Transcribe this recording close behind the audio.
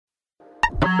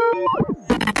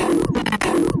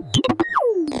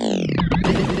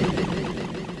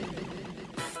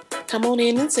Come on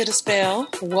in and sit a spell.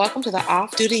 Welcome to the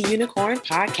Off Duty Unicorn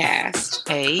Podcast.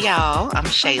 Hey y'all, I'm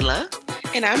Shayla.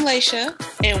 And I'm Laisha.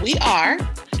 And we are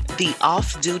the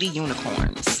Off Duty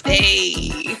Unicorns. Hey.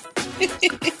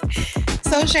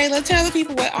 So Shayla, tell the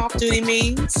people what off duty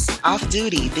means. Off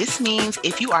duty. This means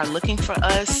if you are looking for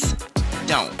us,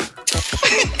 don't.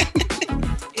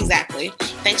 Exactly.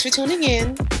 Thanks for tuning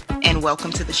in. And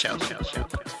welcome to the show.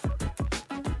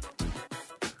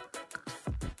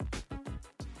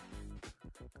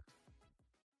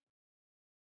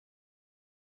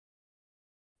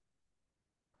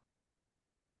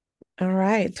 All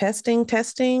right. Testing.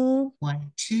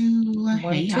 1, 2.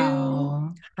 Hey,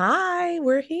 y'all. Hi,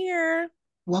 we're here.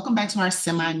 Welcome back to our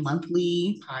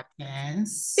semi-monthly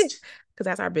podcast. Because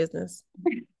that's our business.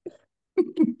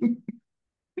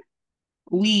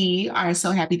 We are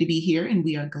so happy to be here, and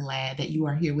we are glad that you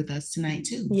are here with us tonight,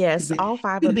 too. Yes, all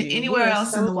five of you. Anywhere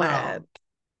else in the world,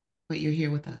 but you're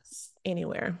here with us.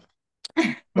 Anywhere.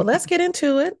 Well, let's get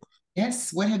into it.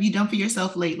 Yes. What have you done for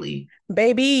yourself lately?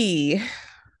 Baby,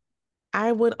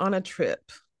 I went on a trip.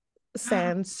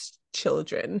 Sans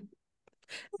children.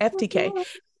 FTK.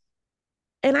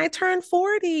 And I turned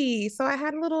 40. So I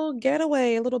had a little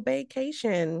getaway, a little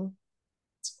vacation.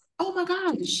 Oh my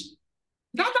gosh.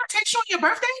 Did I not text you on your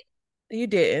birthday? You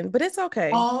didn't, but it's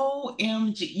okay.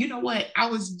 OMG. You know what? I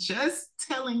was just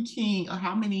telling King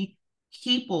how many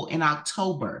people in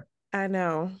October. I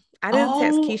know. I didn't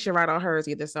text Keisha right on hers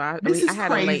either. So I had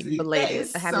crazy. a belated.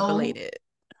 I had a belated.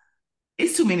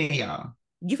 It's too many of y'all.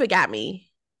 You forgot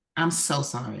me. I'm so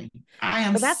sorry. I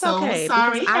am but that's so okay,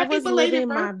 sorry. I was living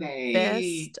birthday. My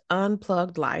best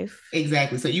unplugged life.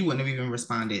 Exactly. So you wouldn't have even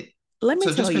responded. Let me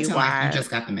tell you why. You just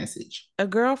got the message. A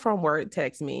girl from work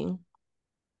texted me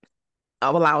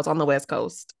while I was on the West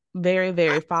Coast. Very,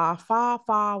 very far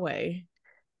away.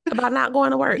 About not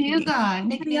going to work. Dear God,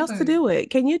 nobody else to do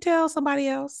it. Can you tell somebody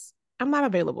else? I'm not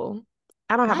available.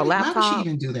 I don't have a laptop. Why would she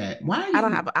even do that? I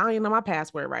don't even know my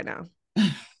password right now.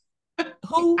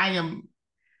 Who? I am.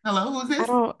 Hello, who's this?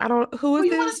 I don't. Who is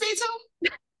this? You want to speak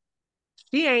to?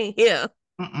 She ain't here.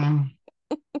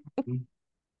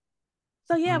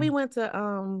 So yeah, we went to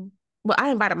well, I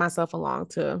invited myself along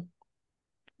to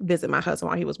visit my husband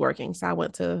while he was working. So I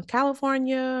went to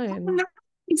California and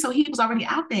so he was already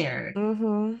out there.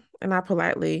 Mm-hmm. And I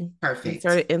politely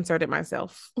inserted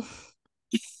myself.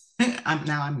 I'm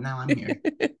here.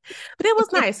 But it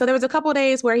was nice. So there was a couple of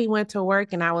days where he went to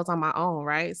work and I was on my own,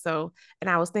 right? So, and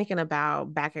I was thinking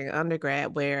about back in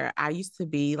undergrad where I used to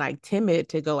be like timid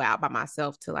to go out by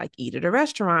myself to like eat at a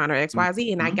restaurant or XYZ.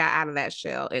 Mm-hmm. And I got out of that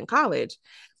shell in college.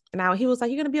 And now he was like,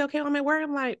 "You're gonna be okay when I'm at work?"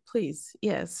 I'm like, "Please,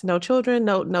 yes, no children,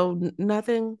 no,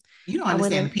 nothing." You don't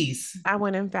understand peace. I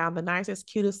went and found the nicest,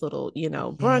 cutest little,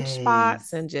 brunch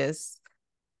spots and just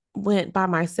went by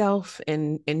myself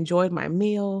and enjoyed my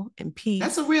meal in peace.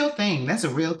 That's a real thing.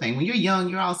 When you're young,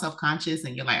 you're all self-conscious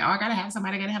and you're like, "Oh, I gotta have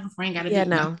somebody, I gotta have a friend,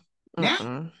 no.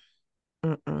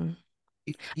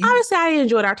 Obviously, I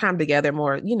enjoyed our time together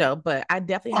more, but I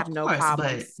definitely have no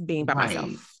problems being by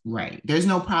myself. Right. There's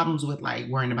no problems with like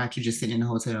worrying about you just sitting in a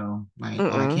hotel. Like, oh,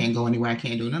 I can't go anywhere. I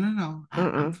can't do it. No.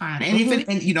 I'm fine. And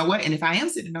and you know what? And if I am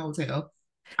sitting in a hotel,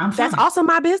 I'm fine. That's also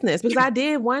my business because I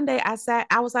did one day.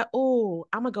 I was like, "Oh,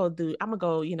 I'm gonna go, go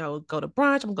to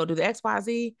brunch. I'm gonna go do the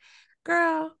XYZ."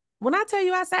 Girl, when I tell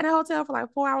you I sat in a hotel for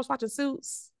like 4 hours watching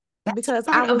Suits because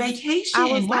I was vacation.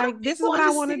 I was like, "This is what I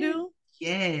want to do."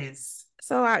 Yes.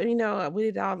 So we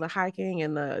did all the hiking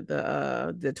and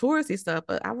the touristy stuff,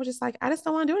 but I was just like, I just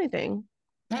don't want to do anything.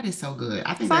 That is so good.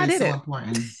 I think that is so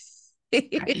important.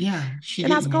 She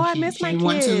and I was going, I miss my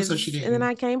kids. So she didn't. And then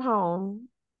I came home.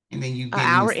 And then you an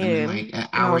hour in, like an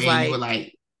hour in, like, you were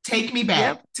like, "Take me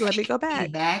back. Yep, let me go back. Me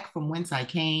back from whence I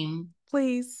came,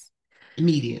 please."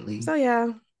 Immediately. So yeah,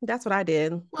 that's what I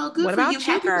did. Well, good what for about you.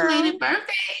 Happy belated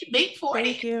birthday, big 40.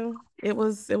 Thank you. It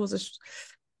was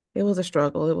a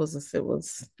struggle. It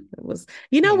was.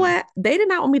 You know what? They did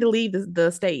not want me to leave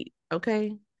the state.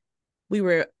 Okay, we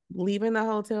were leaving the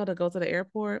hotel to go to the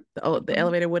airport. The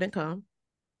elevator wouldn't come.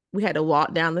 We had to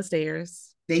walk down the stairs.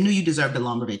 They knew you deserved a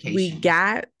longer vacation. We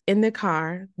got in the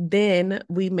car. Then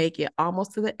we make it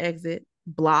almost to the exit,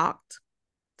 blocked,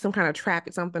 some kind of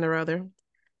traffic, something or other.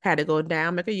 Had to go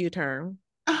down, make a U-turn.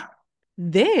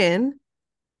 Then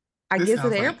I get to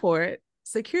the airport.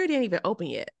 Security ain't even open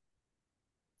yet.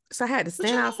 So I had to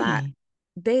stand outside.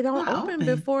 They don't open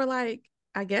before like,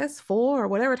 I guess 4 or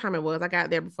whatever time it was. I got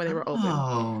there before they were open.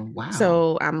 Oh, wow.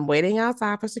 So I'm waiting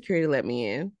outside for security to let me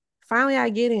in. Finally, I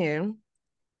get in.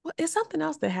 Well, it's something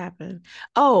else that happened.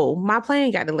 Oh, my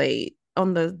plane got delayed.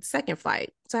 on the second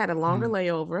flight. So I had a longer Mm.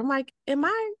 layover. I'm like,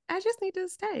 I just need to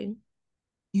stay.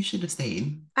 You should have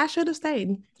stayed. I should have stayed.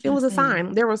 It Should have was a stayed.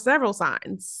 sign. There were several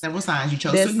signs Several signs you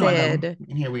chose to that ignore them, said,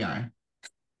 and here we are.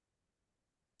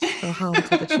 go home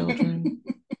to the children.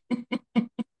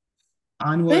 But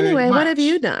Onward, anyway, what have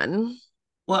you march. done?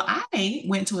 Well, I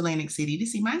went to Atlantic City to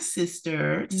see my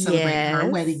sister to celebrate her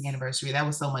wedding Yes. anniversary. That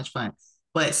was so much fun.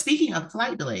 But speaking of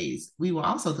flight delays, we were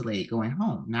also delayed going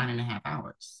home 9.5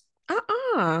 hours,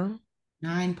 Uh-uh.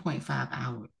 9.5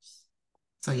 hours.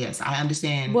 So, yes, I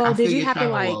understand. Well, I did feel you your have to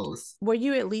travel like, woes. were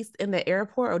you at least in the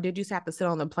airport or did you just have to sit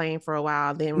on the plane for a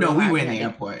while, then No, we realize were you in had the to?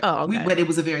 airport. Oh, okay. But it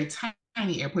was a very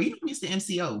tiny airport. You know, we used to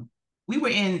MCO. We were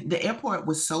in the airport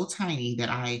was so tiny that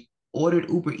I ordered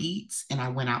Uber Eats and I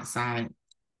went outside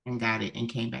and got it and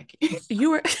came back.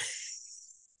 You were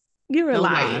you were No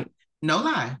lie. lying. No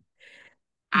lie.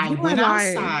 I You are went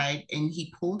lying. outside and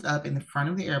he pulled up in the front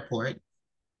of the airport,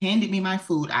 handed me my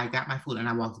food. I got my food and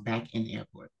I walked back in the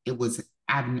airport.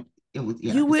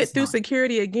 Yeah, You it's a went through small.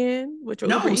 security again with your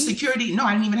Uber No, Eats. security. No,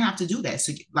 I didn't even have to do that.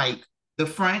 So, like the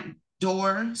front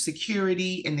door,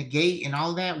 security, and the gate and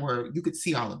all that were you could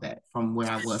see all of that from where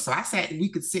I was. So I sat, we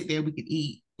could sit there, we could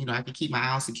eat. You know, I could keep my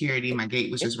eye on security. My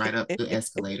gate was just right up the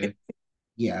escalator.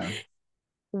 Yeah.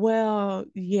 Well,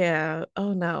 yeah.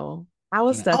 Oh no. I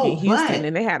was Yeah. stuck in Oh, Houston but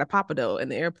and they had a Papado in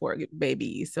the airport,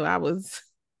 baby. So I was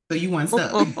so you weren't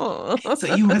stuck. So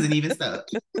I you wasn't even stuck.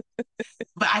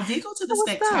 But I did go to was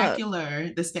stuck.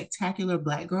 the spectacular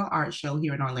Black Girl Art Show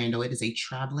here in Orlando. It is a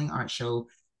traveling art show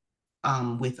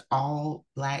with all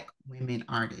Black women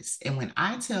artists. And when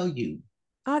I tell you,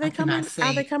 I Are they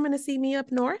coming to see me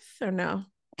up north or no?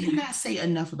 cannot say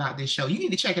enough about this show. You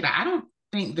need to check it out. I don't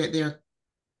think that I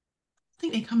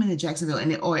think they come into Jacksonville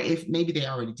or if maybe they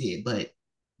already did, but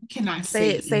you cannot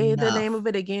say Say the name enough. of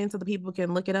it again so the people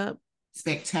can look it up.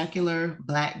 Spectacular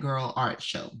Black Girl Art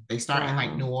Show. They start in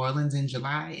like Wow. New Orleans in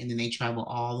July and then they travel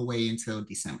all the way until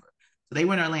December. So they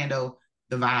were in Orlando.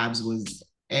 The vibes was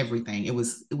everything. It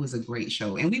was a great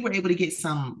show. And we were able to get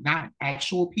some not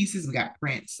actual pieces. We got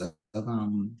prints of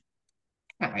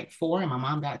I got like four and my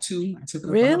mom got two. I took her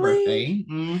for her Really? birthday.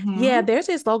 Yeah, Mm-hmm. there's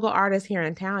this local artist here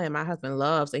in town and my husband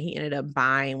loves, and he ended up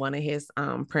buying one of his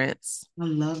prints. I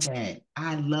love that.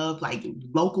 I love like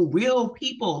local, real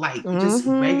people, like just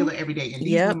Mm-hmm. regular everyday. And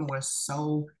these Yep. women were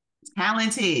so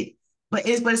talented. But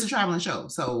it's a traveling show.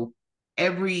 So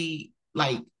every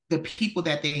like the people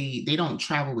that they don't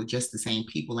travel with just the same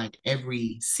people. Like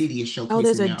every city is Oh,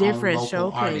 there's showcasing a their own different local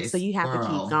showcase, so artists. you have to keep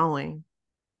Girl, going.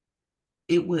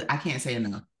 it was I can't say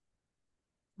enough.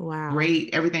 Wow.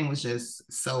 Great. Everything was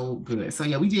just so good. So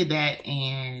yeah, we did that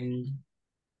and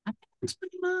I think it's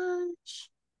pretty much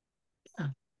yeah.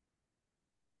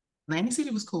 Atlantic City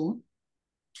was cool.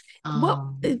 Well,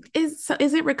 Um is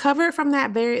it recovered from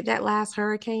that last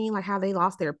hurricane, like how they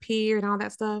lost their pier and all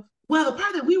that stuff? Well, the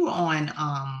part that we were on,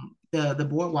 the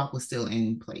boardwalk was still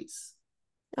in place.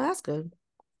 Oh, that's good.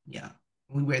 Yeah,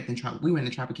 we were in the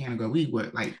Tropicana Girl. We were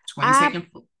like I 22nd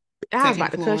I was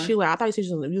about second to cuss floor. you out. I thought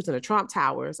you was using the Trump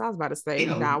Towers. I was about to say,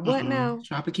 Ew, nah, what now?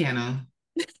 Tropicana,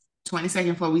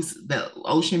 22nd floor. The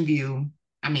ocean view.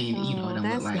 I mean, it Oh, don't look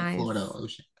that's like Florida nice.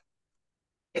 ocean.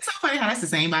 It's so funny how that's the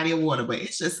same body of water, but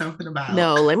it's just something about.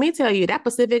 No, let me tell you, that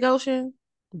Pacific Ocean,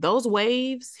 those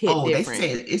waves hit Oh, they different.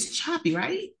 said it's choppy,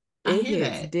 right? I It hear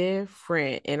hits that.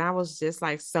 different. And I was just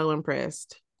like so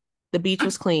impressed. The beach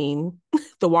was clean.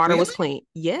 The water was Really? clean.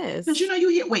 Because Yes. you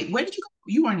here. Wait, where did you go?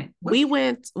 You weren't in. Where were We you?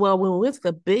 went, when we went to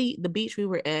the beach we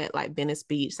were at, like Venice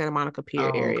Beach, Santa Monica Pier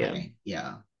Oh, area. okay.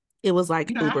 Yeah. It was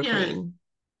like I uber hear clean.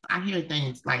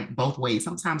 things like both ways.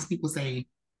 Sometimes people say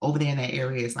over there in that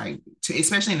area, it's like,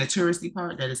 especially in the touristy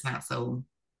part, that it's not so,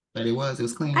 but it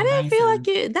was clean I and didn't nice. feel like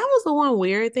And it. That was the one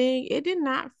weird thing. It did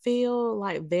not feel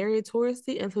like very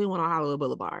touristy until we went on Hollywood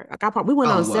Boulevard. We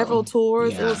went on oh, several well,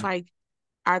 tours. It was yeah. like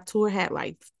our tour had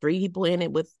like three people in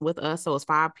it with us, so it was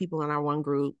five people in our one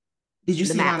group. Did you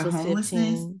The see a lot max of was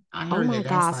homelessness? 15. I Oh heard my that that's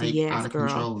gosh, like out yes, of girl.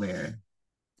 control there.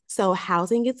 So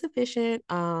housing is sufficient.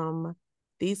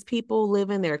 These people live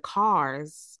in their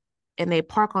cars and they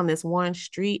park on this one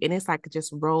street and it's like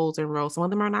just rows and rows. Some of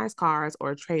them are nice cars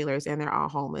or trailers and they're all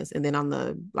homeless. And then on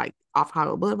the like off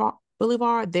Hollywood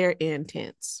Boulevard, they're in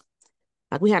tents.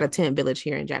 Like we had a tent village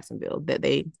here in Jacksonville that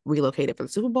they relocated for the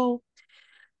Super Bowl.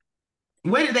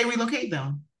 Where did they relocate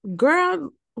them?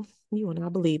 Girl, you will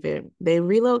not believe it. They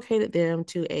relocated them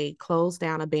to a closed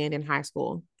down abandoned high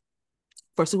school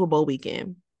for Super Bowl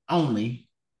weekend. Only.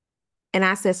 And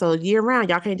I said, so year round,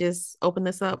 y'all can't just open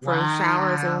this up for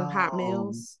showers and hot Wow.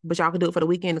 meals, but y'all can do it for the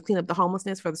weekend to clean up the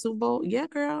homelessness for the Super Bowl. Yeah,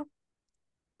 girl,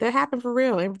 that happened for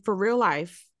real and for real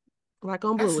life, like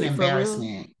on That's an Bluey, for real.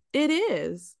 embarrassment. It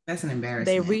is. That's an They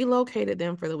embarrassment. relocated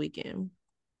them for the weekend.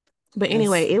 But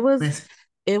anyway, That's,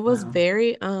 it was wow.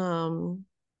 very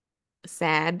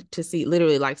sad to see,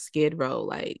 literally like Skid Row.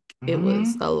 Like it was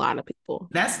Mm-hmm. a lot of people.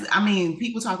 I mean,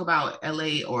 people talk about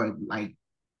LA or like,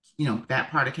 that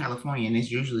part of California, and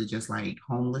it's usually just like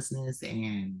homelessness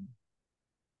and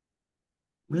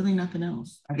really nothing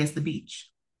else. I guess the beach.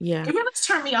 Yeah. It really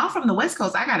turned me off from the West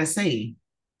Coast. I gotta say,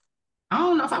 I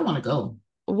don't know if I want to go.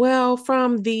 Well,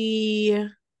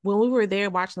 when we were there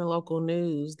watching the local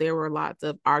news, there were lots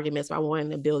of arguments about wanting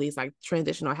to build these like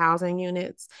transitional housing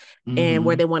units, and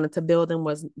where Mm-hmm. they wanted to build them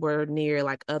were near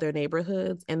like other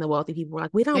neighborhoods, and the wealthy people were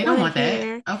like, "We don't They don't want it want that.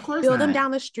 here. Of course Build them not. Of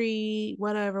down the street,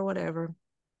 whatever, whatever."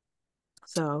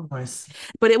 So, course.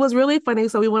 but it was really funny.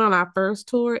 So we went on our first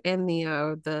tour, and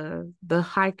the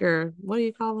hiker, what do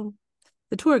you call him?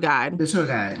 The tour guide. The tour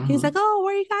guide. He's like, Mm-hmm. "Oh,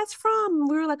 where are you guys from?"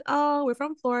 We were like, "Oh, we're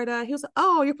from Florida." He was like,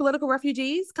 "Oh, you're political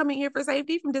refugees coming here for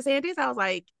safety from DeSantis?" I was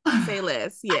like, "Say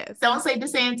less." Yes. Don't say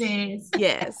DeSantis.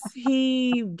 Yes.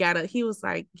 He was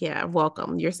like, "Yeah,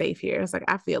 welcome. You're safe here." It's like,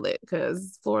 I feel it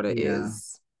because Florida Yeah.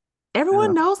 is,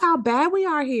 everyone knows how bad we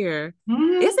are here.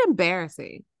 It's Mm-hmm.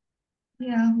 embarrassing.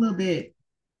 Yeah, a little bit.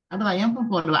 I'd be like, I'm from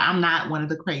Florida, but I'm not one of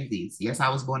the crazies. Yes, I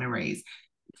was born and raised.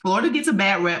 Florida gets a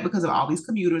bad rep because of all these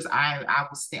commuters. I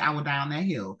will down that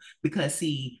hill because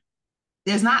see,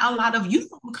 there's not a lot of you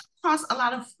don't come across a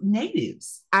lot of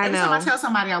natives. I Every time I know. tell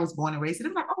somebody I was born and raised,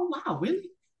 they're like, oh wow, really?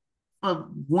 For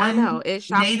I know. one It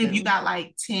shocks native, you them. got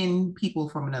like 10 people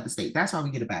from another state. That's why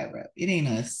we get a bad rep. It ain't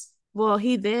us. Well,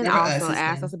 he then Never us, also it's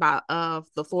asked us them. about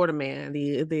the Florida man,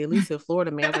 the elusive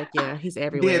Florida man. I was like, "Yeah, he's the,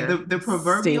 everywhere. the the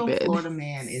proverbial Stupid, Florida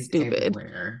man is stupid."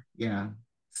 everywhere. Yeah.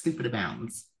 Stupid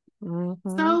abounds.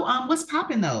 Mm-hmm. So what's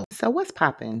popping though? So what's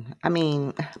popping? I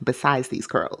mean, besides these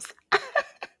curls.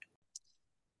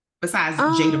 Besides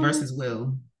Jada Um, versus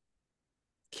Will.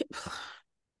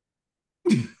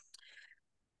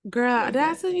 Girl, What's did I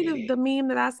that send you stated? the meme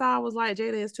that I saw was like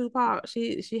Jada is Tupac?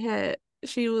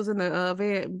 She was in the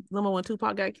van limo when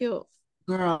Tupac got killed,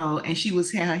 Girl, and she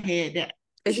was had her head down.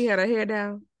 and she had her hair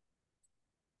down.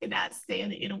 Cannot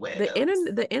stand the interwebs.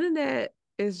 The internet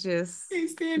is just, Can't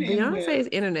stand the Beyonce's interwebs.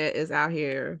 internet is out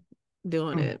here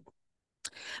doing Mm, it.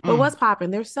 But mm. what's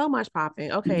popping? There's so much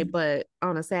popping. Okay, but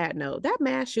on a sad note, that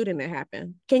mass shooting that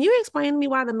happened. Can you explain to me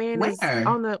why the man is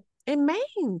Where? in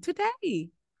Maine today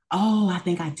Oh, I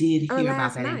think I did or hear about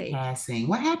last that in night? passing.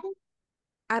 What happened?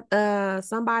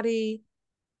 Somebody,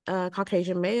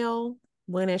 Caucasian male,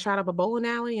 went and shot up a bowling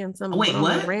alley and Oh, went wait, on a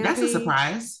what? That's a rampage.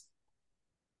 surprise.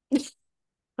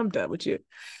 I'm done with you.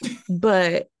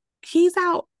 But he's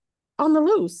out on the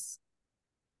loose.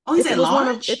 Oh, he's at If it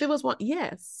large? was one,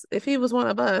 yes, if he was one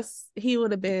of us, he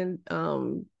would have been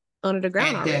under the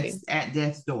ground already. At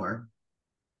death's door.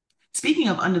 Speaking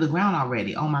of under the ground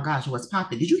already, oh my gosh, what's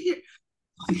popping? Did you hear?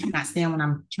 I cannot stand when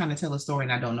I'm trying to tell a story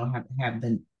and I don't know how to have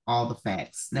all the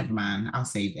facts. Never mind. I'll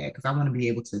save that because I want to be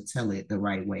able to tell it the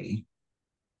right way.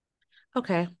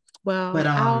 Okay. But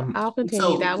Well, I'll continue.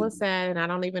 so That was sad, and I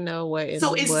don't even know what so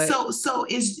ended is what. so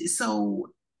is so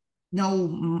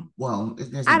no. Well,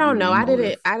 there's I no don't know. really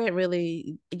motive. I didn't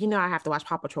really, I have to watch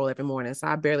Paw Patrol every morning, so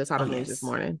I barely saw Oh the news this yes,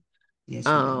 morning. yes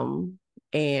you do. Um,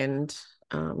 and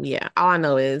yeah, all I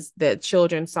know is that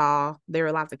children saw there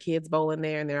were lots of kids bowling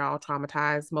there, and they're all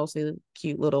traumatized, mostly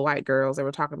cute little white girls. They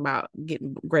were talking about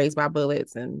getting grazed by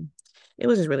bullets, and it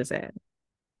was just really sad.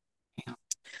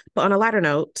 But on a lighter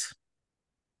note,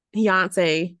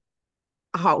 Beyonce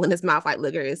all in his mouth like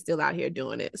Looker is still out here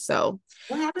doing it. So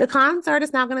What the happened? concert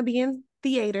is now going to be in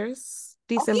theaters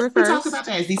Oh yeah, December we talked about 1st.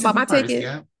 that. It's I bought December my 1st. ticket.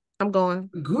 Yeah, I'm going.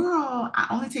 girl. I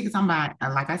only tickets I'm buying.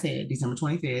 Like I said, December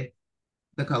 25th.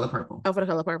 The color purple. Oh, for the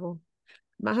color purple.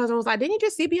 My husband was like, "Didn't you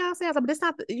just see Beyonce?" I was like, "But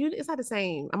it's not the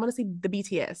same. I'm gonna see the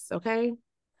BTS, okay?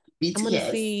 I'm gonna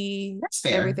BTS. see That's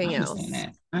fair. I everything understand else."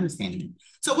 that. I understand that.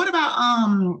 So what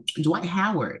about Dwight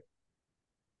Howard?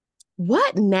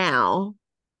 What now?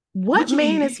 What What you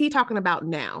man is mean? he talking about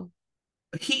now?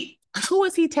 He Who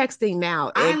is he texting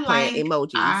now? Eggplant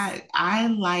emojis. I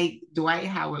like Dwight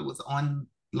Howard was on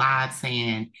live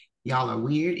saying y'all are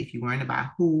weird if you weren't about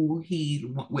who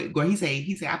where he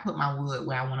said I put my wood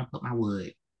where I want to put my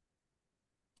wood.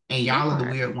 And That y'all are the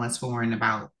part. weird ones for worrying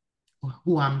about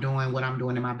who I'm doing, what I'm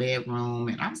doing in my bedroom.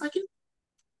 And I was like, you're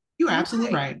You're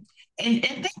absolutely right. right. And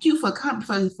thank you for coming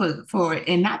for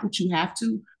and not that you have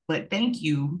to, but thank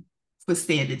you for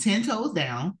standing 10 toes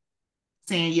down,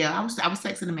 saying, yeah, I was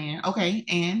texting a man. Okay.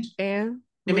 And And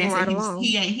the man moving said right along.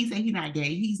 he said he's not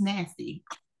gay, he's nasty.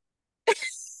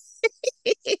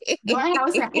 Well, I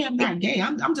was like, hey, I'm not gay.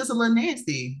 I'm just a little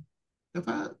nasty. The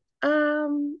fuck?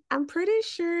 I'm pretty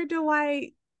sure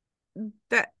Dwight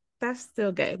that That's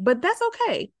still gay, but that's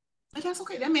okay. But that's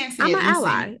okay. That man I'm said, an listen,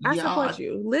 ally. I support y'all,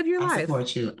 you. Live your I life.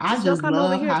 support you. I Just don't just come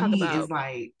over love here how he is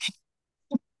like,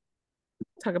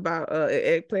 talk about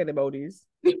eggplant emojis.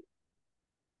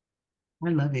 I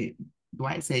love it.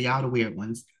 Dwight said, y'all the weird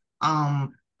ones.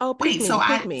 Um, Oh, pick wait, me, so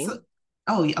pick I, me. so,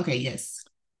 oh, okay, yes.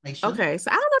 Laisha, Okay, so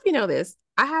I don't know if you know this.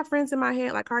 I have friends in my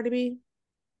head like Cardi B.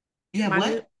 you have My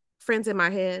new what? friends in my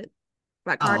head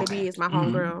like Oh, Cardi B okay. is my Mm-hmm.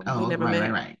 homegirl. We Oh, never right, right,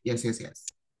 met. right. Yes, yes, yes.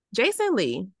 Jason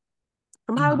Lee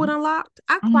from Uh-huh. Hollywood Unlocked.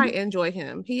 I quite Mm-hmm. enjoy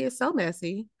him. He is so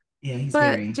messy, Yeah, he's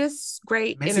but very just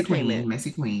great entertainment.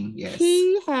 messy queen. Yes,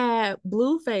 He had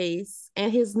Blueface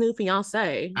and his new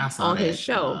fiance I saw on his that.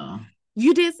 show.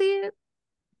 You did see it?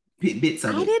 Bits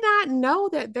of I it. did not know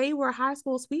that they were high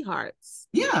school sweethearts.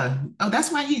 Yeah. Oh,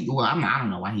 that's why he. Well, I don't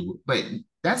know why he, but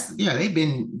that's yeah. They've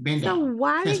been So down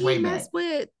why did since he way back. mess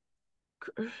with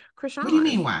What do you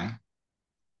mean? Krishan? Why?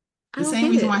 I The don't same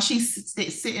get reason why it. she's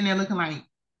sitting there looking like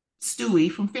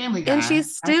Stewie from Family And Guy,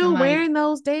 she's acting still like wearing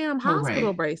those damn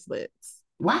hospital correct. bracelets.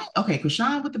 Why? Okay,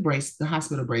 Krishan with the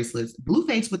hospital bracelets,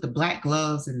 Blueface with the black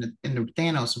gloves and the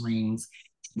Thanos rings,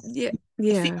 Yeah,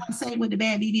 the yeah. fiance with the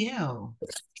bad BBL.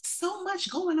 So much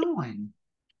going on.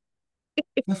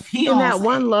 The In that fiance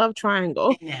one love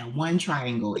triangle. in that one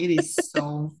triangle. It is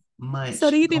so So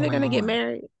do much you think they're going gonna get on.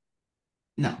 married?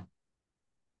 No.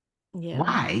 Yeah.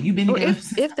 Why? You've been Or together if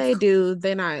since if high they school. do,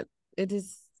 they're not. It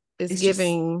is. It's It's just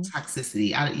giving. toxicity.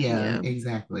 Yeah, Yeah.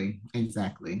 exactly.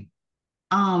 Exactly.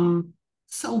 Um,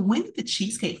 so when did the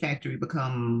Cheesecake Factory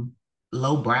become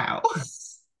lowbrow?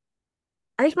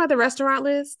 Are you talking about the restaurant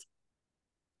list?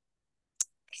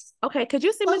 Okay, could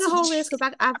you send me Well, the so the whole list? Cheesecake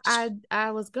Because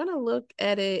I was gonna look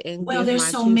at it and Well, give there's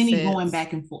my so two many going cents.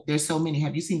 back and forth. There's so many.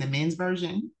 Have you seen the men's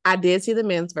version? I did see the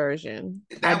men's version.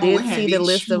 I That one did had see the me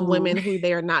list of true. women who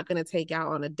they are not gonna take out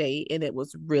on a date, and it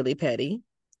was really petty.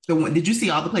 Did you see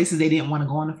all the places they didn't want to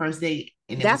go on the first date?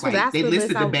 And it was like That's they the list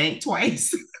listed the I bank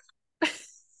twice.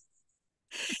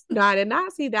 no, I did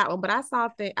not see that one, but I saw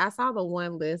the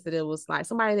one list that it was like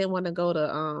somebody didn't want to go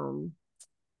to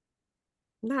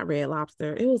not Red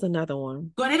Lobster. It was another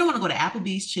one. Girl, they don't want to go to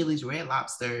Applebee's, Chili's, Red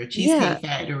Lobster, Yeah, Cheesecake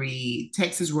Factory,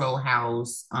 Texas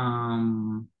Roadhouse.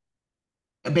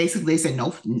 Basically they said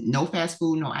no fast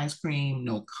food, no ice cream,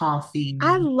 no I coffee.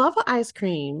 love an ice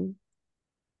cream.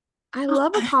 I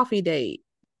love a coffee date.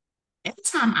 Every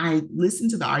time I listen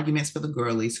to the arguments for the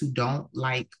girlies who don't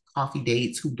like coffee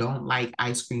dates, who don't like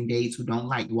ice cream dates, who don't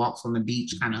like walks on the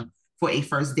beach kind of for a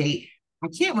first date, I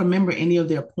can't remember any of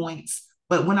their points.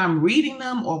 But when I'm reading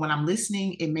them or when I'm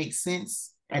listening, it makes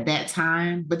sense at that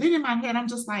time. But then in my head, I'm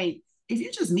just like, if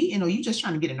you're just meeting or you're just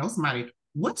trying to get to know somebody,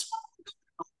 what's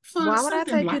wrong for Why would I something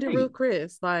take you to light? Ruth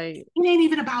Chris? Like, It ain't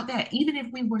even about that. Even if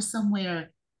we were somewhere,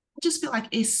 I just feel like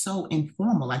it's so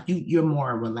informal. Like you're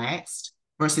more relaxed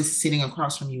versus sitting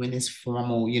across from you in this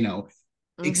formal,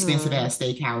 expensive mm-hmm, ass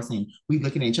steakhouse, and we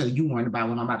looking at each other. You worrying about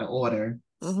when I'm about to order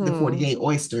the mm-hmm. 48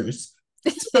 oysters.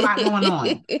 It's a you lot going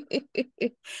on.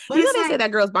 But know it's they say like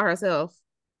that girl's by herself.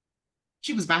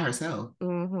 she was by herself.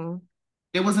 Mm-hmm.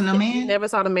 There wasn't a You man. never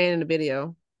saw the man in the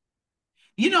video.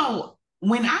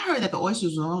 When I heard that the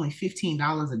oysters were only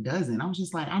 $15 a dozen, I was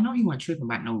just like, I know he wasn't tripping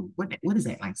about no what is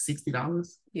that, like $60?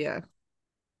 Yeah.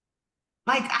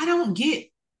 Like I don't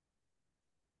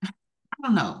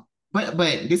know. But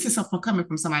this is something coming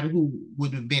from somebody who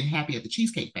would have been happy at the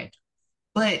Cheesecake Factory.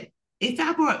 But if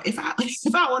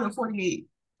I ordered 48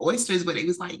 oysters, but it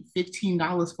was like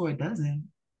 $15 for a dozen,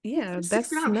 Yeah, that's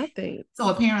 $60. nothing. So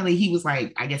apparently he was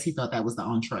like, I guess he thought that was the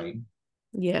entree. And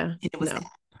Yeah, it was no. that.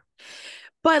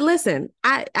 But listen,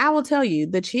 I will tell you,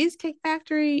 the Cheesecake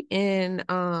Factory in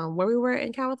where we were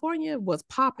in California was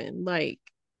popping. Like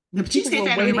The people Cheesecake were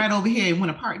Factory waiting. right over here when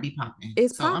a park be popping.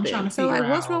 It's So I'm trying popping. to So figure like,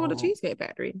 what's wrong with the out. Cheesecake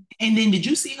Factory? And then did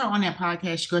you see her on that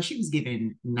podcast? Girl, she was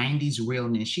giving 90s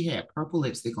realness. She had purple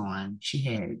lipstick on. She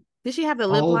had Did she have the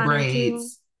lip old liner too?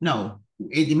 braids. No,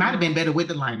 it might have been Oh, better with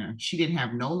the liner. She didn't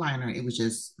have no liner. It was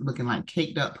just looking like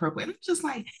caked up purple. And it's just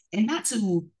like, and not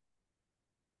to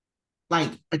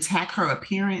like attack her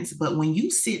appearance, but when you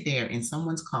sit there in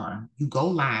someone's car, you go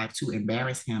live to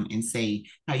embarrass him and say,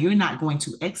 now you're not going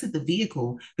to exit the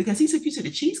vehicle because he took you to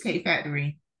the Cheesecake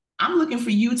Factory. I'm looking for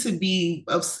you to be,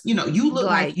 you look like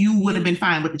like you would have you been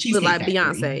fine with the look Cheesecake like Factory.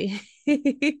 Beyonce.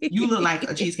 You look like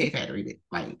a Cheesecake Factory.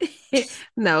 Like,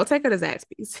 No, take her to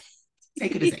Zaxby's.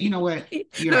 take it as, you know what?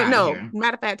 You're No, out of no. here.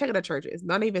 Matter of fact, take her to churches.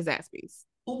 Not even Zaxby's.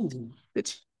 Ooh, The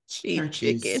cheap chicken.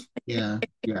 churches. Yeah,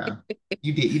 yeah.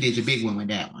 You did your big one with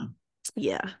that one.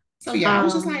 Yeah. So yeah, I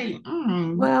was just Um,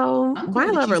 like, well, I'm cool my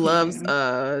with the lover Cheesecake loves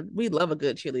Factory. we love a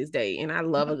good Chili's day, and I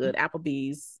love a good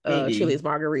Applebee's Baby, Chili's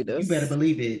you better margaritas.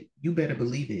 believe it. You better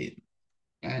believe it.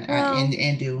 Well,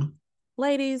 and do.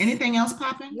 ladies, Anything else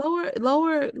popping?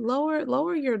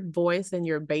 lower your voice and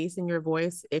your bass in your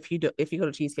voice if you go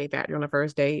to Cheesecake Factory on the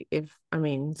first date. If I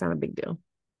mean, it's not a big deal.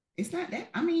 It's not that.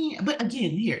 I mean, but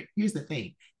again, here's the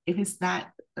thing. If it's not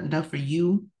enough for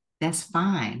you, that's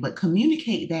fine. But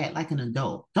communicate that like an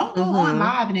adult. Don't go on Mm-hmm.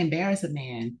 live and embarrass a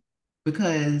man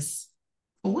because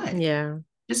for what? Yeah,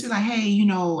 Just be like, hey,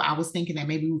 I was thinking that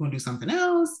maybe we're gonna do something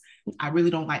else. I really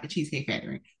don't like the Cheesecake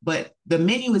Factory. But the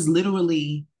menu is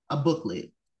literally a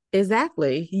booklet.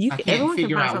 exactly. I can't Everyone can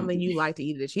figure find out. something you like to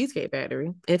eat at the Cheesecake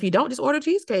Factory. If you don't, just order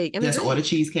cheesecake and a Just order drink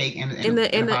cheesecake and, and, and a,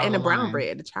 the and a and the and bottle the of brown wine.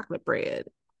 bread, the chocolate bread,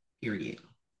 Period.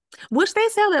 which they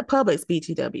sell at Publix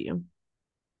BTW.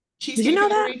 Did you Cheesecake know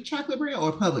that? Factory chocolate bread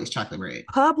or Publix chocolate bread?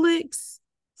 Publix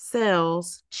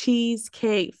sells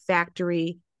Cheesecake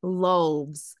Factory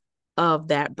loaves of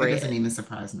that That doesn't bread. even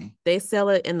surprise me. They sell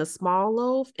it in the small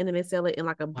loaf and then they sell it in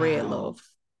like a bread Wow.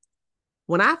 loaf.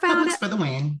 When I found Publix it, for the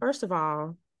win. first of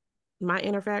all, my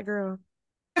inner fat girl,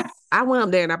 I went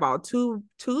up there and I bought two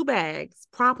bags,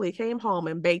 promptly came home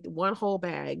and baked one whole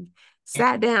bag,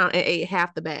 sat down and ate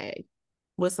half the bag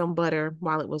with some butter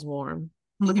while it was warm.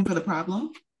 Looking for the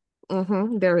problem?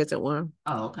 There isn't one.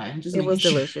 Oh, okay. I'm just It making was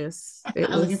sure. delicious. It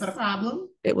I'm looking for the was problem.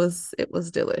 it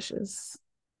was delicious.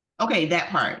 Okay, that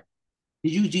part. Do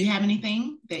you have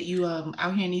anything that you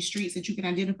out here in these streets that you can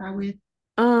identify with?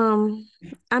 Um,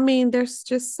 I mean, there's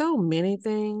just so many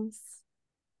things.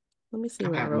 Let me see I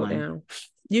what I got wrote one. down.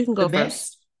 You can The go first.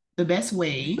 best the best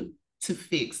way to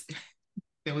fix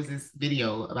there was this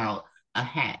video about a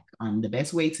hack on the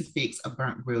best way to fix a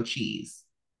burnt grilled cheese.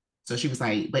 So she was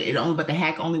like, but the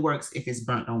hack only works if it's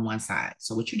burnt on one side.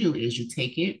 So what you do is you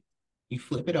take it, you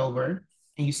flip it over,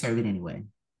 and you serve it anyway.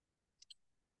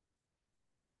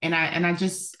 And I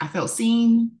felt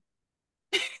seen,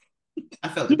 I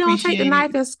felt You don't take the knife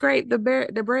appreciated. and scrape the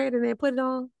bread and then put it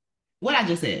on. What I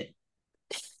just said,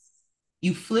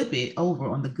 you flip it over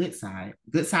on the good side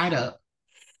up,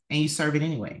 and you serve it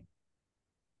anyway.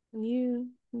 You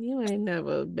ain't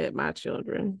never bit my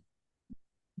children.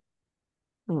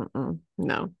 No.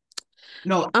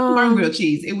 No, burnt grilled Um.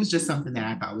 cheese. It was just something that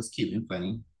I thought was cute and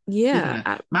funny. Speaking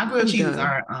Yeah. of, my grilled I'm cheeses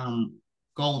done. are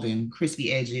golden,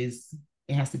 crispy edges.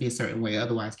 It has to be a certain way,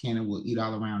 otherwise Cannon will eat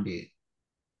all around it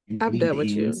and I'm leave done the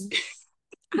with ends. you.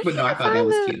 I But no, I can't thought that find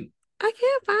was the cute. I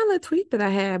can't find the tweet that I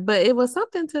had, but it was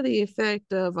something to the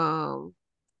effect of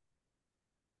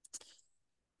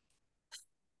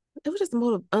it was just a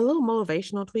little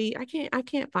motivational tweet. I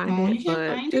can't find Oh, it, you can't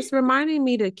but find just it? reminding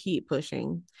me to keep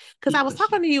pushing. Because I Keep was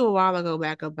talking pushing. to you a while ago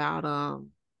back about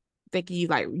thinking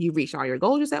you reached all your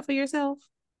goals you set for yourself.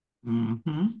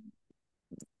 Mm-hmm.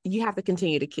 You have to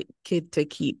continue to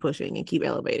keep pushing and keep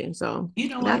elevating. So You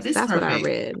know what? that's This is that's what I perfect.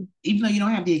 read. Even though you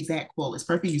don't have the exact quote, it's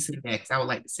perfect you said that because I would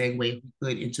like to segue if we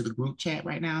could into the group chat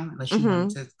right now, unless you wanted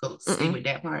Mm-hmm. to go stay Mm-mm. with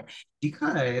that part.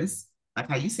 Because, like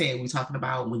how you said, we're talking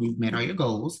about when you've met all your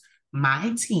goals.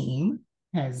 My team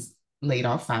has laid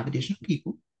off 5 additional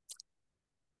people.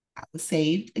 I was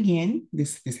saved again.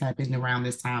 This happened around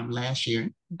this time last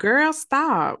year. Girl,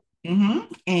 stop.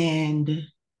 And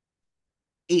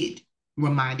it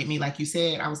reminded me, like you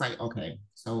said, I was like, okay,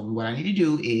 so what I need to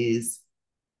do is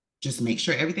just make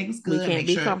sure everything's We good, can't make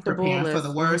be sure comfortable. preparing for the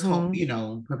Let's worst, hope,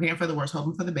 preparing for the worst,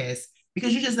 hoping for the best,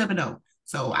 because you just never know.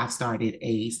 So I've started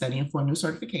studying for a new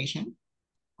certification.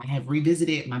 I have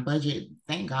revisited my budget.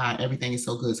 Thank God everything is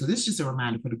so good. So this is just a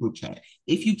reminder for the group chat.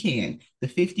 If you can, the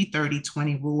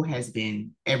 50-30-20 rule has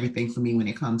been everything for me when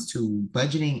it comes to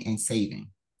budgeting and saving.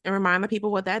 and remind the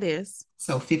people what that is.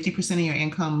 So 50% of your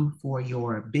income for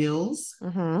your bills,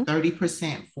 Mm-hmm.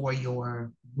 30% for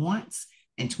your wants,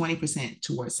 and 20%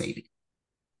 towards saving.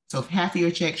 So if half of your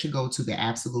check should go to the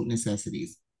absolute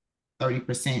necessities.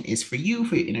 30% is for you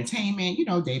for your entertainment,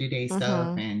 day-to-day stuff,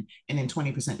 Mm-hmm. and then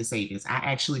 20% to savings. I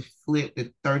actually flipped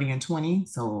the 30 and 20.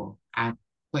 So I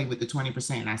play with the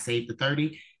 20% and I save the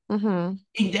 30.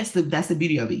 Mm-hmm. And that's the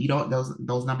beauty of it. You don't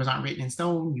those numbers aren't written in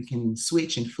stone. You can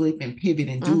switch and flip and pivot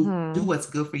and do Mm-hmm. what's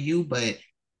good for you. But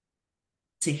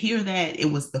to hear that, it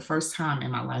was the first time in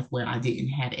my life where I didn't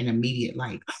have an immediate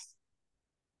like,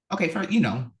 okay, for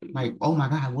like, oh my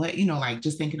God, what? Like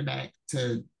just thinking back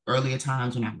to earlier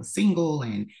times when I was single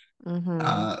and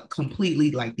Mm-hmm.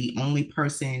 completely like the only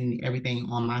person, everything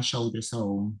on my shoulder.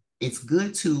 So it's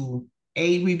good to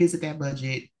revisit that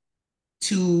budget,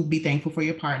 to be thankful for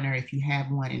your partner if you have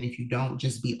one, and if you don't,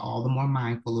 just be all the more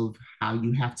mindful of how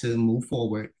you have to move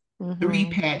forward. 3,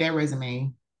 Mm-hmm. pad that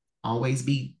resume. Always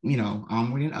be,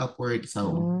 onward and upward.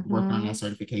 So working on Mm-hmm. that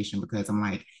certification because I'm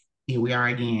like, here we are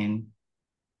again.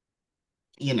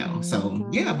 So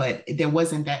yeah, Mm-hmm. but there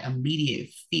wasn't that immediate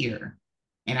fear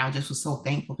And I just was so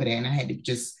thankful for that. And I had to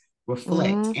just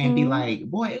reflect and be Mm-hmm. like,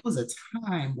 boy, it was a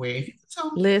time where if you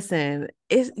told me Listen,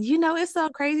 it's so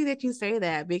crazy that you say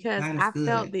that because God is I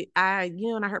felt good.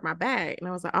 and I hurt my back and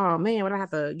I was like, oh man, would I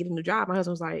have to get a new job? My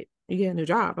husband was like, you get a new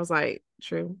job. I was like,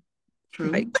 true.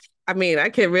 Like, True. I mean, I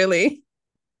can really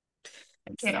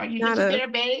I can't argue with not you a there,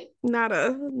 babe. not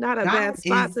a God bad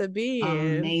spot is to be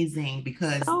in. amazing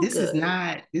because So good.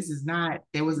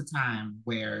 there was a time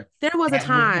where There was a that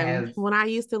would time have when I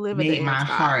used to live at the made air my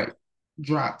spot. heart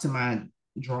drop to my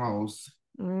drawers.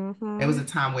 There was Mm-hmm. a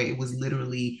time where it was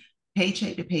literally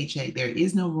paycheck to paycheck. There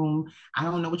is no room. I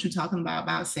don't know what you're talking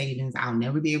about savings. I'll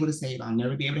never be able to save. I'll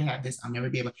never be able to have this. I'll never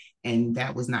be able. And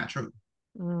that was not true.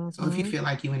 So if you Mm-hmm. feel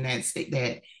like you're in that state,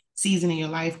 that season in your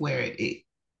life where it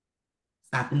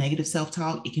stop the negative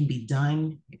self-talk, it can be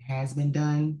done. It has been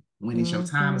done. When it's your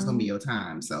time, it's gonna be Mm-hmm. your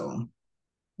time. So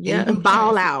in the Yeah, group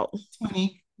ball chat, out.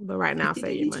 20, But right now, 50,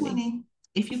 save your 50, money. 20,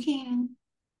 if you can.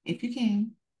 If you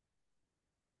can.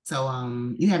 So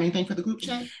you have anything for the group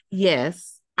chat?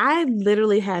 Yes, I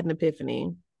literally had an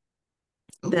epiphany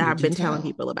that Oh, I've do been telling tell.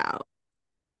 people about.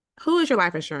 Who is your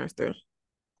life insurance through?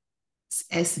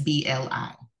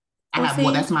 SBLI. I So have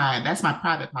well, see, that's my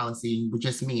private policy with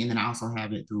just me, and then I also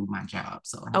have it through my job.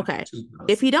 So I have okay, two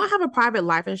if policies. you don't have a private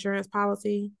life insurance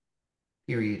policy,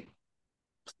 Period.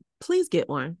 please get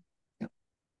one. Yep.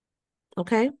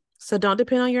 Okay, so don't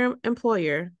depend on your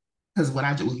employer Because what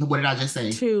did I just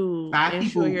say? to Five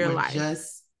insure people your were life.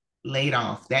 just laid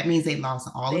off. That means they lost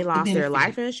all They of the lost their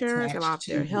life benefits insurance, they attached lost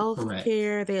their to health correct.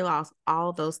 care, they lost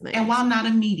all those And things. while not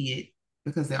immediate,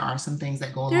 because there are some things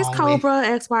that go There's along with, Cobra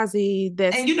XYZ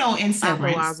that's and in out the severance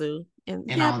wazoo. And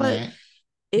and yeah, all but that.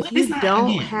 if But it's you not don't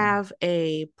again. have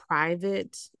a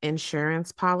private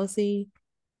insurance policy,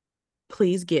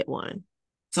 please get one.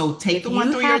 So take If the one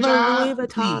you through your have a Louis job,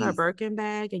 Vuitton or please. Birkin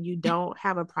bag and you don't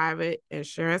have a private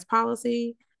insurance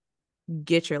policy,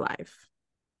 get your life.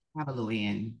 Have a little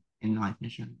in life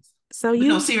insurance. So But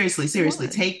no, you seriously, won.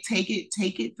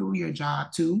 take it through your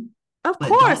job too. Of But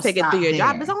course, don't take it through stop your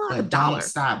job. It's there. only like a But don't dollar.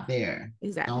 stop there.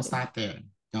 Don't Exactly. stop there.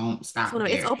 Don't So stop no,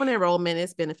 it's there. open enrollment,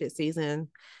 it's benefit season.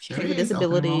 Sure Take the is.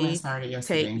 Open enrollment disability, started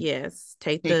take yesterday. yes,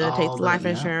 Take take all the the, life yeah,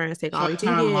 insurance, take all you short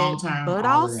can term, get, long term, but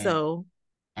all of that. also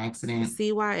the Accident.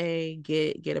 CYA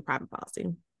get a private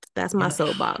policy. That's my Yep.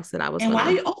 soapbox that I was And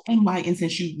gonna. and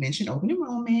since you mentioned open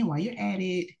enrollment, while you're at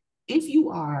it, if you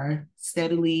are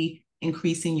steadily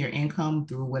increasing your income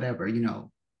through whatever,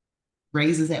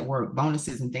 raises at work,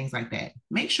 bonuses, and things like that,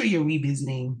 make sure you're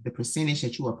revisiting the percentage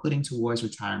that you are putting towards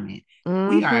retirement.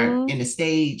 We are Mm-hmm. in a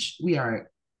stage,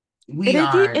 And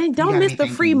if you you don't got to miss be the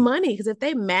free thinking, money, because if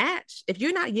they match, if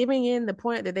you're not giving in the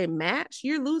point that they match,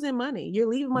 you're losing money. You're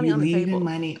leaving money you're on the leaving table.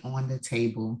 money on the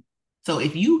table. So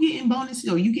if you getting bonuses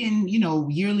or you getting,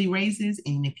 yearly raises,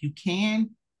 and if you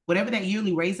can, whatever that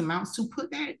yearly raise amounts to,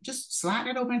 just slide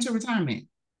that over into retirement.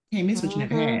 Can't miss what you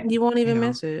never Mm-hmm. had. You won't You even know,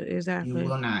 miss it. you Exactly.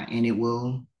 will not, and it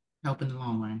will help in the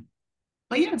long run.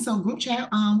 But yeah, so group chat,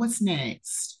 what's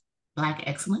next? Black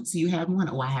excellence. You have one?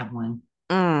 Oh, I have one.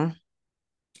 Mm.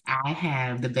 I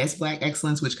have the best Black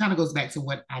excellence, which kind of goes back to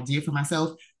what I did for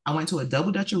myself. I went to a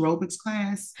double Dutch aerobics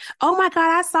class. Oh my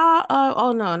God, I saw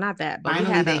oh no, not that, but we Finally,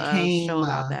 had they a show came,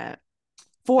 about that.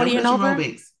 40 double and Dutch over?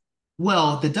 aerobics.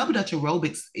 Well, the double Dutch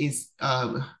aerobics is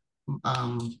um,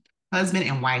 husband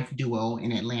and wife duo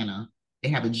in Atlanta. They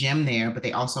have a gym there, but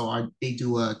they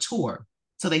do a tour.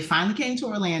 So they finally came to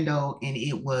Orlando, and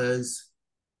it was,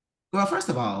 girl, first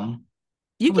of all,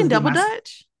 You I was can a good double myself.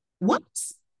 dutch? What?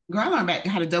 Girl, I learned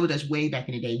how to double dutch way back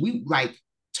in the day. We like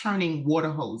turning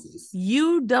water hoses.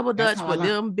 You double That's dutch how I with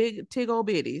learned. them big tiggle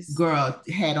bitties. Girl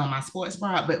had on my sports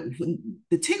bra, but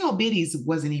the Tiggle Bitties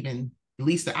wasn't even at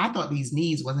least. I thought these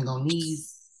knees wasn't gonna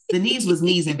knees. The knees was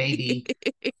knees and baby.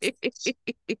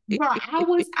 Girl, I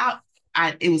was out.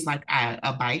 It was like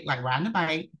a bike, like riding a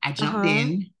bike. I jumped Uh-huh.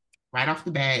 in right off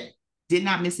the bat, did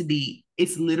not miss a beat.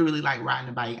 It's literally like riding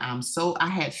a bike. I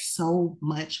had so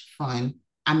much fun.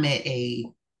 I met a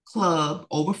club,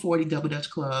 over 40 Double Dutch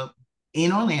Club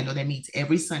in Orlando that meets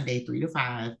every Sunday, 3 to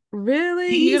 5.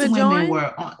 Really? You These gonna women join?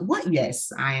 were on what?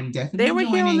 Yes, I am They definitely were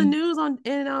here on the joining. news on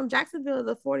in Jacksonville,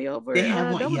 the 40 They over have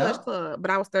one. double dutch Yep. club,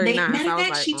 but I was They 39, matter so of I was fact,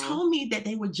 like, she told me that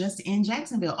they were just in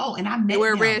Jacksonville. Oh, and I they met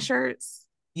wear red them. shirts.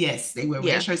 Yes, they wear red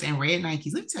Yeah. shirts and red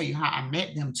Nikes. Let me tell you how I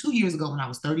met them 2 years ago when I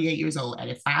was 38 years old at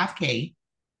a 5K.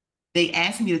 They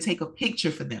asked me to take a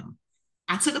picture for them.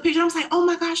 I took a picture. I was like, oh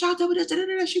my gosh, y'all double this.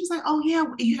 She was like, oh yeah,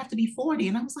 you have to be 40.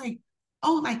 And I was like,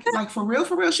 oh, like for real,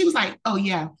 for real. She was like, oh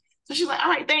yeah. So she's like, all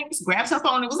right, thanks. Grabs her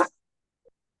phone. It was like,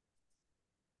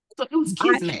 so it was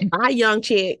Bye, kismet. bye, young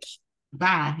chick.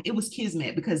 Bye. It was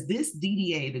kismet because this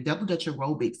DDA, the Double Dutch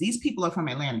Aerobics, these people are from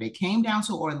Atlanta. They came down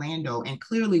to Orlando and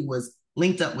clearly was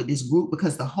linked up with this group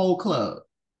because the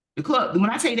club, when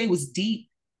I tell you they was deep,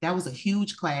 that was a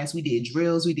huge class. We did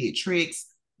drills, we did tricks,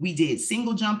 we did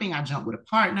single jumping. I jumped with a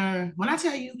partner. When I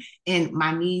tell you, and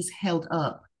my knees held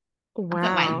up. I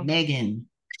felt like Wow. Megan.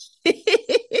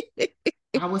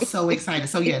 I was so excited.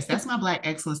 So yes, that's my Black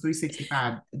Excellence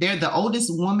 365. They're the oldest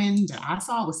woman that I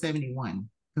saw was 71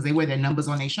 because they wear their numbers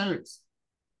on their shirts,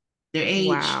 their age.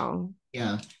 Wow.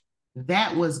 Yeah,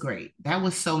 that was great. That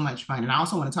was so much fun. And I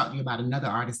also want to talk to you about another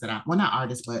artist that well, not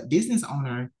artist, but business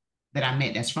owner that I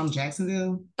met that's from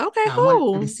Jacksonville. Okay, I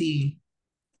wanted to who? see.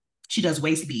 She does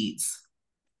waist beads.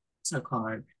 It's her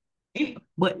card.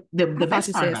 But I the thought best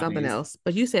you part said about it something is else,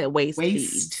 but you said waist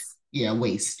waist. beads. Yeah,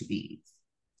 waist beads.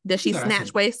 Does You she thought I snatch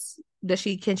said, waist?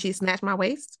 Can she snatch my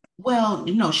waist? well,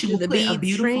 no, she Do will the put a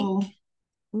beads shrink beautiful,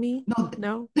 me? no,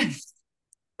 No.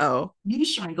 Oh. you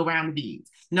shrink around the beads.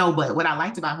 No, but what I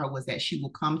liked about her was that she will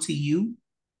come to you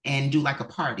and do like a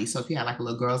party. So if you have like a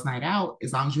little girls' night out,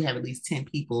 as long as you have at least 10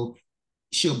 people,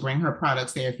 she'll bring her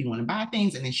products there if you want to buy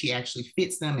things. And then she actually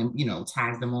fits them and,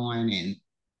 ties them on. And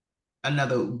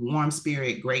another warm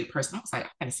spirit, great person. I was like, I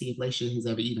gotta see if Laisha has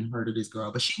ever even heard of this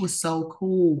girl. But she was so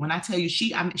cool. When I tell you,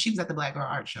 she was at the Black Girl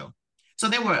Art Show. So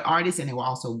there were artists and there were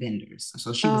also vendors.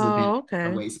 So she was a vendor Oh, for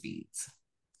okay. waist beads.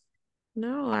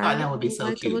 No, I thought I that would be would so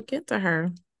like to cute. look into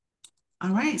her. All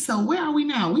right. So where are we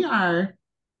now?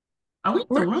 Are we in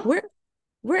the We're room? we're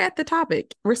we're at the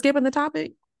topic. We're skipping the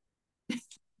topic.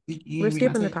 You We're didn't read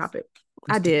my skipping the text. topic.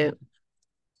 I did.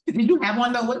 Did you have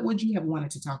one though? What would you have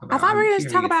wanted to talk I about? thought we I'm were going to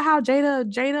talk curious. about how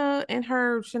Jada and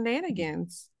her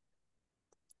shenanigans.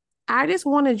 I just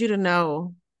wanted you to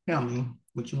know Tell me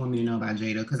what you want me to know about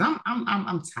Jada, because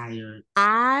I'm tired.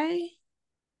 I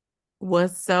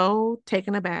was so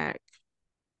taken aback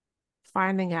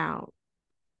finding out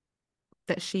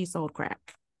that she sold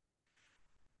crack.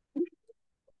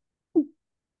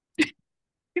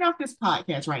 Get off this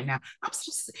podcast right now. I'm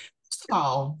so first of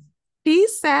all, She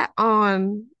sat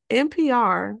on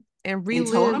NPR and and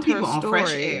told them relived her people on fresh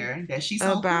story air that she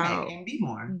sold crack about and be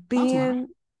more Baltimore. being,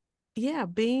 yeah,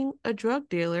 being a drug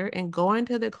dealer and going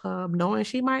to the club knowing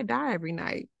she might die every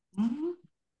night. Mm-hmm.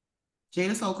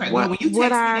 Jada sold crack. Girl, What when you what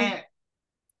text me I that,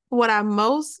 what I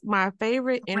most my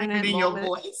favorite bring it internet in your moment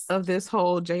voice. of this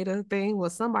whole Jada thing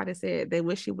was somebody said they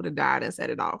wish she would have died and set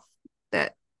it off.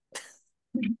 That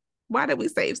why did we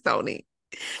save Stoney?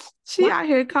 She Why? out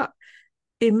here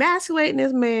emasculating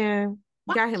this man,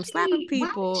 Why got him did slapping Why did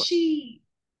people. she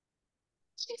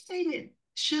say that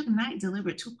Suge Knight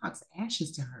delivered Tupac's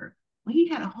ashes to her when he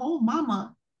had a whole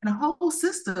mama and a whole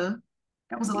sister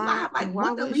that was Why alive? Like, why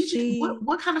what would allegiance? she?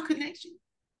 What kind of connection?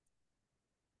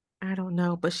 I don't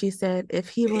know, but she said if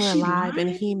he Is were she alive and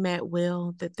lying? he met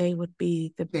Will, that they would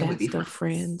be the They would be best of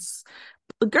friends.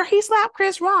 friends. Girl, he slapped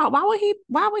Chris Rock. Why would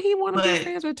he want to be But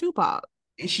friends with Tupac?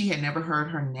 she had never heard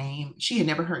her name. She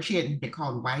hadn't been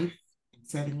called wife in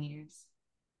 7 years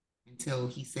until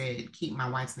he said, keep my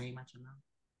wife's name out your mouth.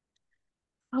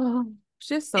 Oh, it's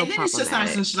just so And then it's just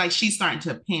starting, problematic. she's starting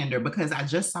to pander because I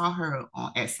just saw her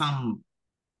at some,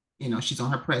 she's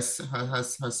on her her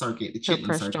circuit, the Her Chitlin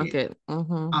press circuit. junket.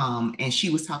 Mm-hmm. And she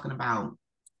was talking about,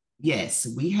 yes,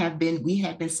 we have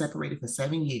been separated for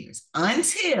 7 years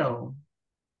until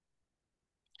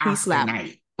He Oscar slapped.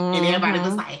 night. And everybody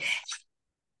was Mm-hmm. like,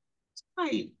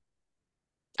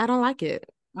 I don't like it.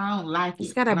 I don't like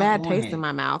It's it. got I a don't bad want taste in it.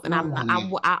 my mouth, I and don't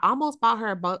want it. I almost bought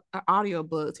her an audio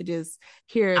book to just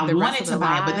hear I the rest wanted of to the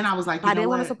buy it, but then lies, I was like, but you I know didn't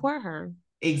want to what? support her.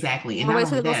 Exactly. I'm And gonna not wait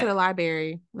till only it goes to that, the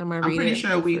library. I'm gonna I'm read pretty it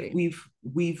sure for we've free. we've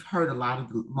we've heard a lot of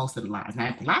most of the lies. Now,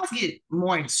 if the lies get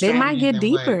more They might extravagant get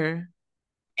than what, and deeper.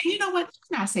 you know what? Let's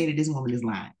not say that this woman is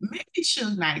lying. Maybe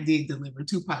Suge Knight did deliver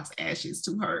Tupac's ashes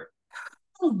to her. I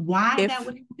don't know why that If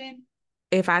would happen.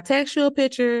 if I text you a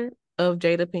picture of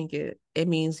Jada Pinkett, it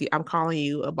means I'm calling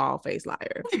you a bald faced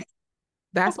liar. A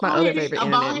That's my bald other headed, favorite a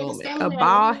bald internet headed moment. A scallywag.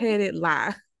 bald headed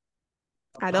lie.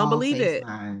 A I don't bald believe face it.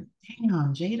 line.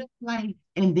 Damn, Jada. Like,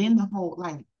 and then the whole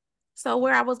like, So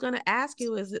where I was gonna ask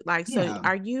you is it like, so yeah.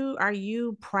 are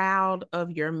you proud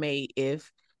of your mate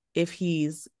if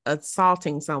he's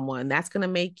assaulting someone? That's gonna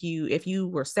make you, if you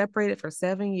were separated for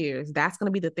 7 years, that's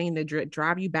gonna be the thing that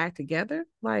drive you back together.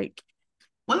 Like,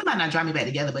 Well, it might not drive me back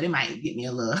together, but it might get me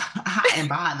a little hot and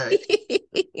bothered.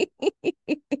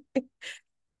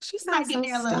 she It might sounds get so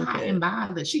me a little hot and stupid.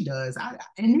 bothered. She does.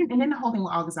 And then the whole thing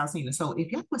with August Alsina. So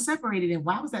if y'all were separated, then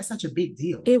why was that such a big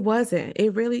deal? It wasn't.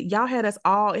 It really, y'all had us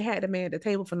all. It had the man at the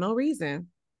table for no reason.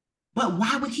 But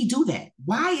why would he do that?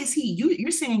 Why is he?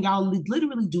 You're saying y'all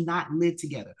literally do not live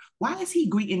together. Why is he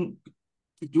greeting?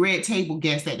 red table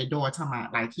guest at the door talking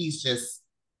about like he's just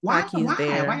Like he's why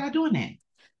there. y'all doing that?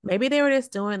 Maybe they were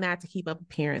just doing that to keep up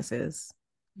appearances.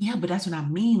 Yeah, but that's what I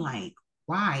mean. Like,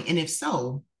 why? And if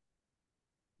so,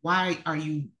 why are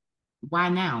you? Why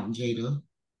now, Jada?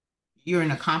 You're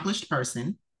an accomplished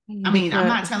person. I mean, I'm Because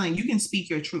not telling you can speak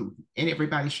your truth, and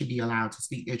everybody should be allowed to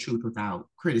speak their truth without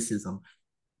criticism.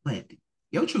 But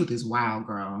your truth is wild,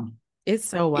 girl. it's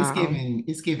so wild.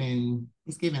 It's giving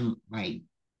like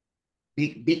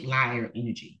big liar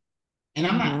energy. And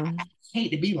I'm not, I Hmm. hate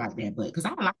to be like that, but because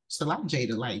used to like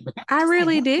Jada, like, but that's I just like,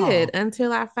 really did girl,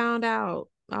 until I found out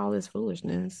all this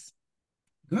foolishness.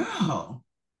 girl,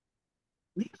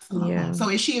 leave us alone. Yeah, So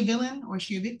is she a villain or is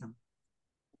she a victim?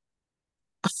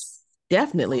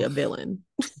 definitely a Oof. villain.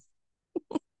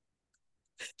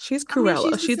 She's I mean, she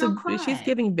Cruella. used to sell She's crack.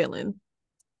 giving villain.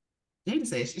 Jada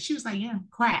says she was like, yeah,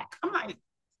 crack. I'm like,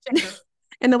 Jada,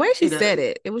 And the way she Jada, said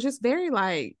it, it was just very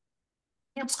like,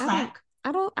 it was I don't, crack.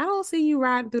 I don't see you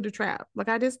riding through the trap. Like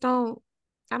I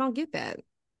don't get that.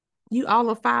 You all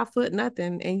of 5 foot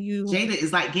nothing, and you, Jada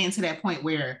is like getting to that point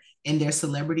where in their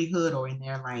celebrityhood or in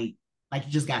their like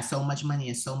you just got so much money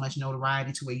and so much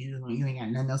notoriety to where you ain't got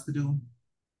nothing else to do.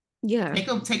 yeah, Take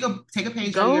a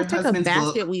page out of go your take a husband's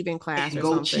basket book weaving class and or go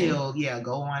something chill. Yeah,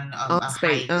 go on on a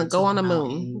space. hike Go into on a the moon.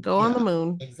 mountain. Go on the Yeah,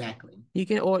 moon. exactly. You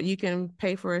can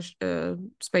pay for a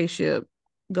spaceship.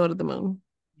 Go to the moon.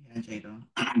 Yeah,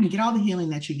 Jada. Get all the healing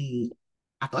that you need.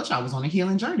 I thought y'all was on a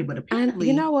healing journey, but And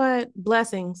you know apparently what?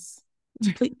 Blessings,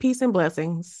 peace and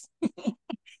blessings.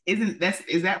 is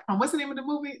that from what's the name of the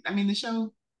movie? I mean the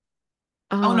show.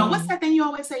 Oh no, what's Um. that thing you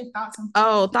always say? Thoughts and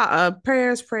Oh,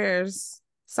 feelings. prayers,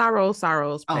 sorrows,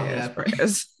 Oh yeah,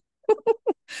 prayers.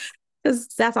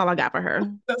 That's all I got for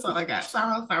her. that's all I got.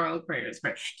 Sorrow, prayers,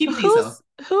 prayer. Keep it Who's so.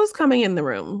 who's coming in the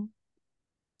room?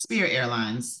 Spirit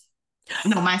Airlines.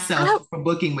 No, myself I for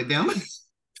booking with them.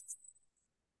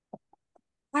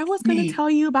 I was gonna me, tell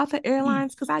you about the me,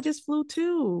 airlines because I just flew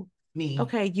too. me.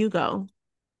 Okay, you go.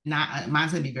 Not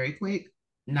mine's gonna be very quick.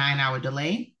 9 hour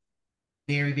delay.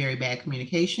 Very bad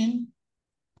communication.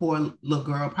 Poor little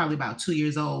girl, probably about 2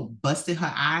 years old, busted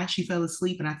her eye. She fell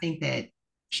asleep, and I think that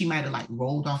she might have like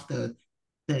rolled off the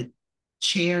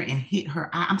chair and hit her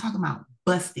eye. I'm talking about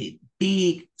busted,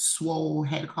 big, swole.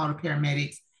 Had to call the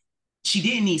paramedics. She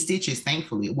didn't need stitches,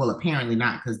 thankfully. Well, apparently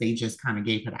not, because they just kind of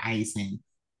gave her the ice. And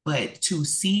but to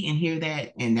see and hear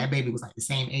that, and that baby was like the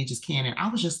same age as Cannon, I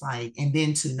was just like, and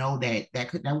then to know that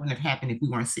that wouldn't have happened if we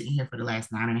weren't sitting here for the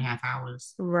last 9.5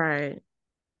 hours. Right.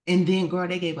 And then, girl,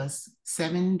 they gave us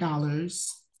seven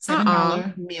Uh-uh.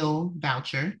 dollar meal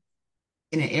voucher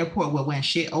in an airport where when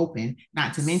shit open.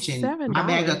 Not to mention, Seven my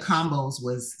bag of dollars. combos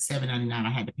was $7.99. I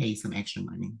had to pay some extra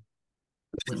money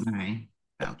with my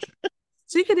voucher.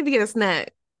 So you could even get a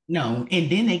snack. No, and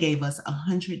then they gave us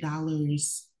 $100,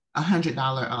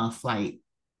 $100 flight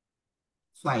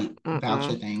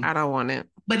voucher I thing. don't want it.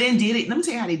 But then did it. Let me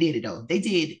tell you how they did it though. They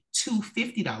did two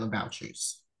 $50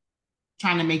 vouchers,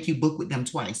 trying to make you book with them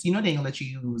twice. You know they gonna let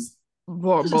you use.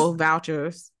 Both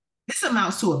vouchers. This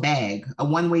amounts to a bag, a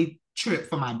one-way trip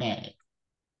for my bag.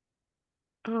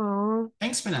 Oh,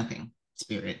 Thanks for nothing,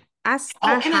 Spirit. I Oh,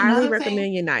 and highly another thing,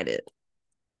 recommend United.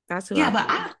 That's who yeah, I but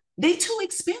flew. they too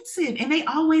expensive and they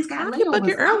always got I could book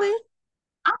it layovers. early.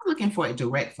 I'm looking for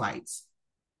direct flights.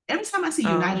 Every time I see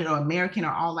Oh, United or American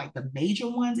or all like the major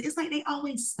ones, it's like they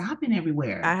always stopping I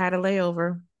everywhere. had a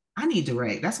layover. I need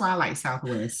direct. That's why I like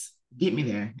Southwest. Get me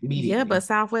there Yeah, but immediately.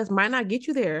 Southwest might not get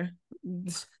you there.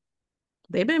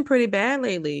 They've been pretty bad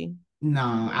lately.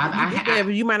 No, You get there,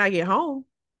 but you might not get home.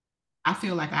 I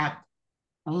feel like I've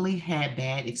only had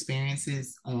bad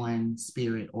experiences on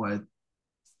Spirit or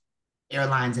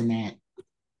airlines in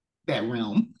that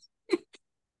realm.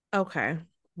 Okay.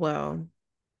 Well,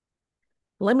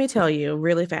 let me tell you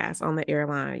really fast on the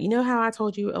airline. You know how I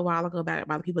told you a while ago about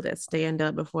the people that stand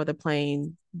up before the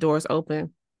plane doors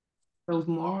open? Those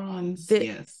morons, Th-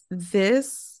 yes.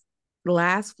 this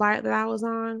last flight that I was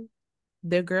on,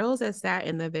 the girls that sat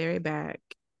in the very back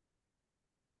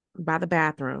by the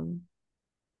bathroom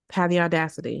had the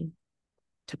audacity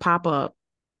to pop up,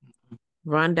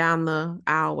 run down the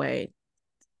aisleway,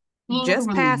 just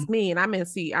past Literally me, and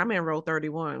I'm in row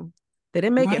 31. They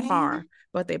didn't make it far, running,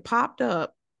 but they popped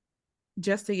up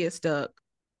just to get stuck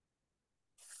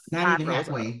not 5 even rows up.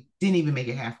 halfway. Didn't even make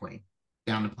it halfway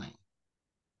down the plane.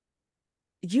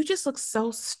 You just look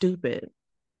so stupid.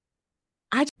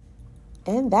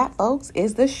 And that, folks,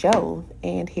 is the show.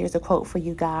 And here's a quote for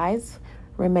you guys: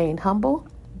 remain humble,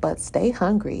 but stay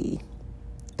hungry.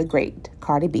 The great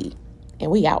Cardi B.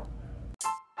 And we out.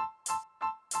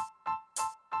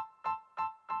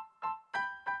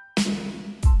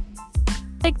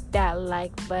 Take that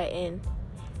like button,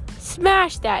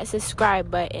 smash that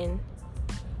subscribe button,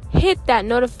 hit that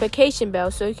notification bell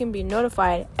so you can be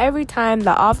notified every time the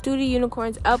Off-Duty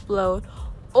Unicorns upload,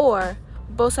 or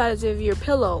both sides of your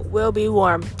pillow will be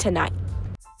warm tonight.